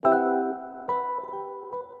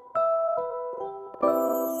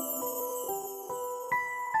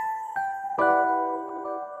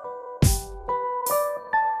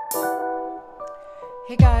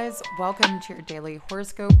guys. Welcome to your daily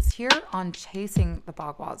horoscopes here on Chasing the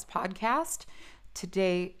Bhagwas podcast.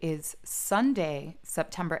 Today is Sunday,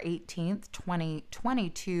 September 18th,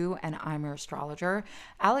 2022, and I'm your astrologer,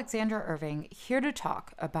 Alexandra Irving, here to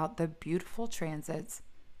talk about the beautiful transits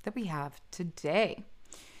that we have today.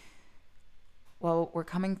 Well, we're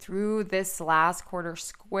coming through this last quarter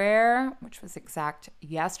square, which was exact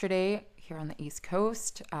yesterday here on the East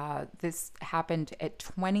Coast. This happened at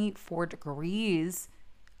 24 degrees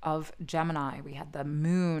of Gemini. We had the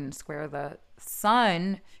moon square the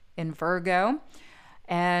sun in Virgo,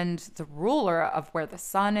 and the ruler of where the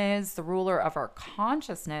sun is, the ruler of our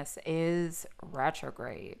consciousness, is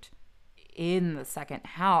retrograde in the second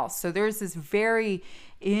house. So there's this very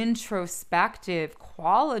introspective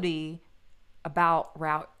quality about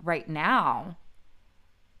right now,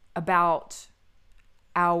 about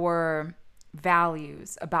our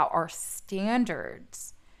values, about our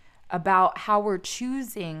standards, about how we're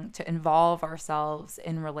choosing to involve ourselves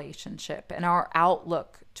in relationship and our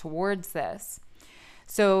outlook towards this.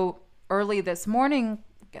 So early this morning,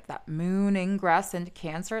 get that moon ingress into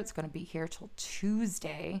Cancer. It's going to be here till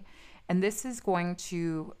Tuesday. And this is going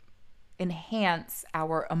to enhance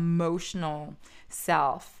our emotional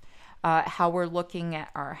self, how we're looking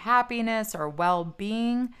at our happiness, our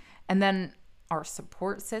well-being, and then our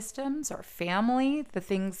support systems, our family, the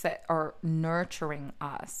things that are nurturing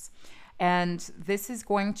us. And this is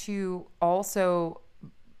going to also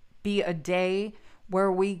be a day where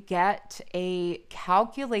we get a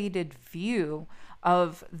calculated view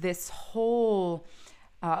of this whole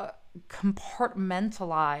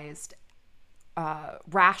compartmentalized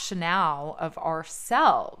rationale of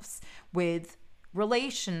ourselves with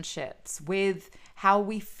relationships, with how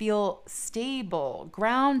we feel stable,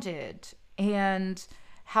 grounded, and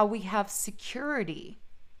how we have security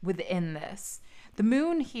within this. The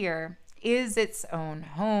moon here is its own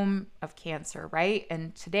home of Cancer, right?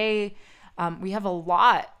 And today we have a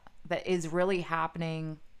lot that is really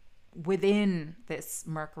happening within this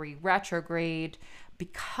Mercury retrograde,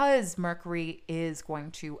 because Mercury is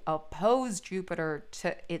going to oppose Jupiter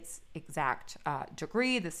to its exact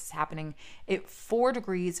degree. This is happening at 4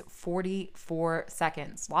 degrees, 44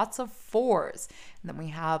 seconds. Lots of fours. And then we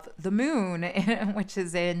have the moon, which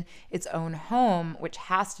is in its own home, which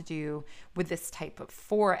has to do with this type of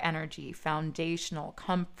 4 energy, foundational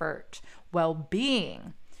comfort,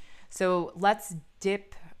 well-being. So let's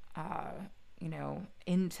dip,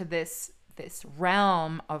 into this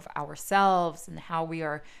realm of ourselves and how we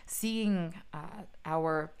are seeing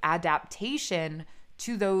our adaptation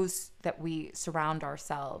to those that we surround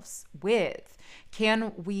ourselves with.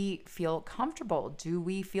 Can we feel comfortable? Do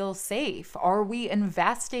we feel safe? Are we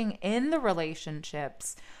investing in the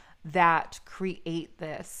relationships that create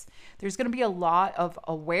this? There's going to be a lot of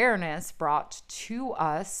awareness brought to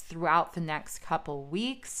us throughout the next couple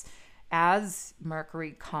weeks as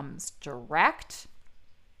Mercury comes direct,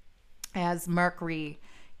 as Mercury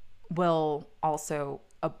will also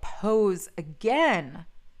oppose again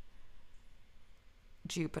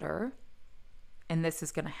Jupiter. And this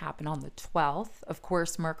is going to happen on the 12th. Of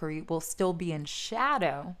course, Mercury will still be in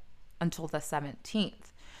shadow until the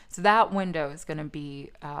 17th. So that window is going to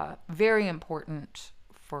be very important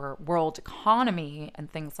for world economy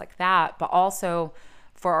and things like that, but also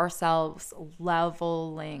for ourselves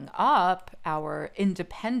leveling up our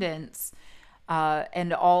independence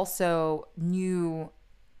and also new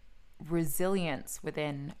resilience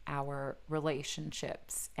within our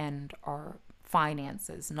relationships and our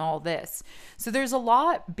finances and all this. So there's a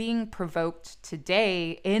lot being provoked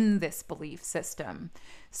today in this belief system.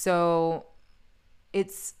 So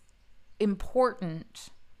it's important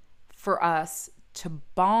for us to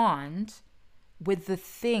bond with the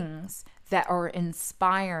things that are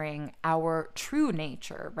inspiring our true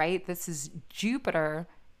nature, right? This is Jupiter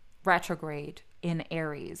retrograde in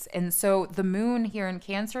Aries. And so the moon here in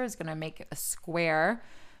Cancer is going to make a square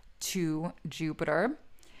to Jupiter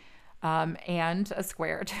and a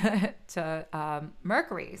square to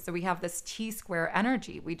Mercury. So we have this T-square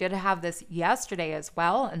energy. We did have this yesterday as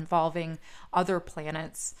well, involving other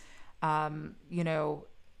planets,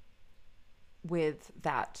 with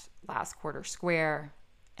that last quarter square,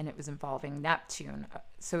 and it was involving Neptune.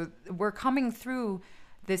 So we're coming through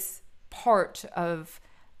this part of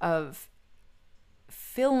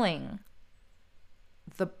filling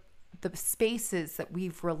the spaces that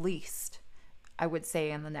we've released, I would say,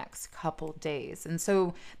 in the next couple days. And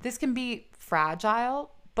so this can be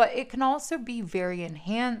fragile, but it can also be very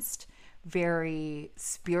enhanced, very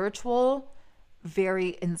spiritual,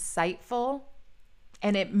 very insightful,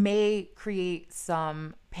 and it may create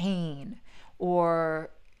some pain or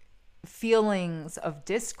feelings of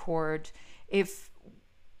discord if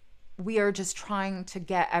we are just trying to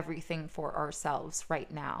get everything for ourselves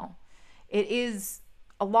right now. It is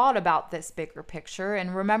a lot about this bigger picture.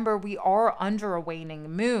 And remember, we are under a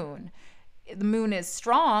waning moon. The moon is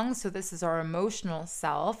strong, so this is our emotional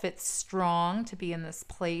self. It's strong to be in this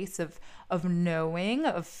place of knowing,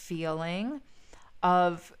 of feeling,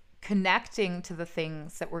 of connecting to the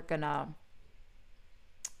things that we're gonna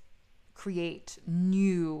create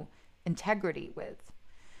new integrity with.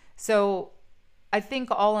 So I think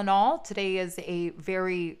all in all, today is a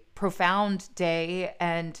very profound day,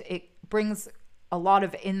 and it brings a lot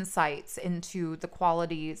of insights into the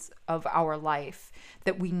qualities of our life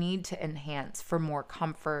that we need to enhance for more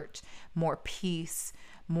comfort, more peace,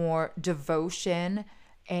 more devotion,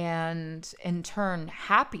 and in turn,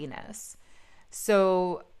 happiness.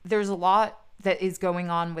 So there's a lot that is going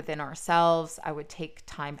on within ourselves. I would take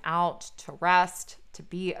time out to rest, to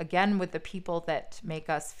be again with the people that make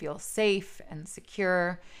us feel safe and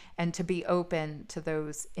secure, and to be open to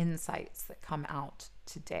those insights that come out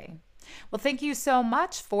today. Well, thank you so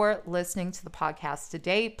much for listening to the podcast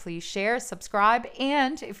today. Please share, subscribe,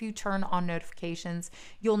 and if you turn on notifications,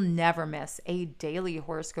 you'll never miss a daily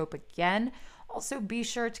horoscope again. Also, be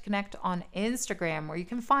sure to connect on Instagram, where you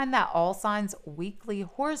can find that All Signs weekly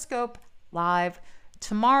horoscope live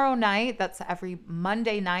tomorrow night. That's every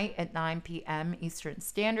Monday night at 9 p.m. Eastern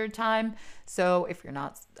Standard Time. So if you're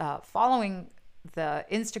not following the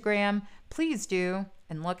Instagram, please do,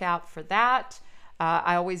 and look out for that.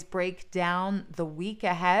 I always break down the week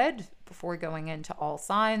ahead before going into all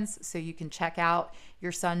signs, so you can check out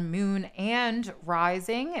your sun, moon, and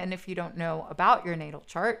rising. And if you don't know about your natal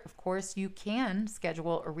chart, of course, you can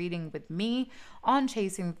schedule a reading with me on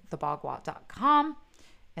chasingthebhagwat.com.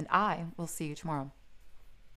 And I will see you tomorrow.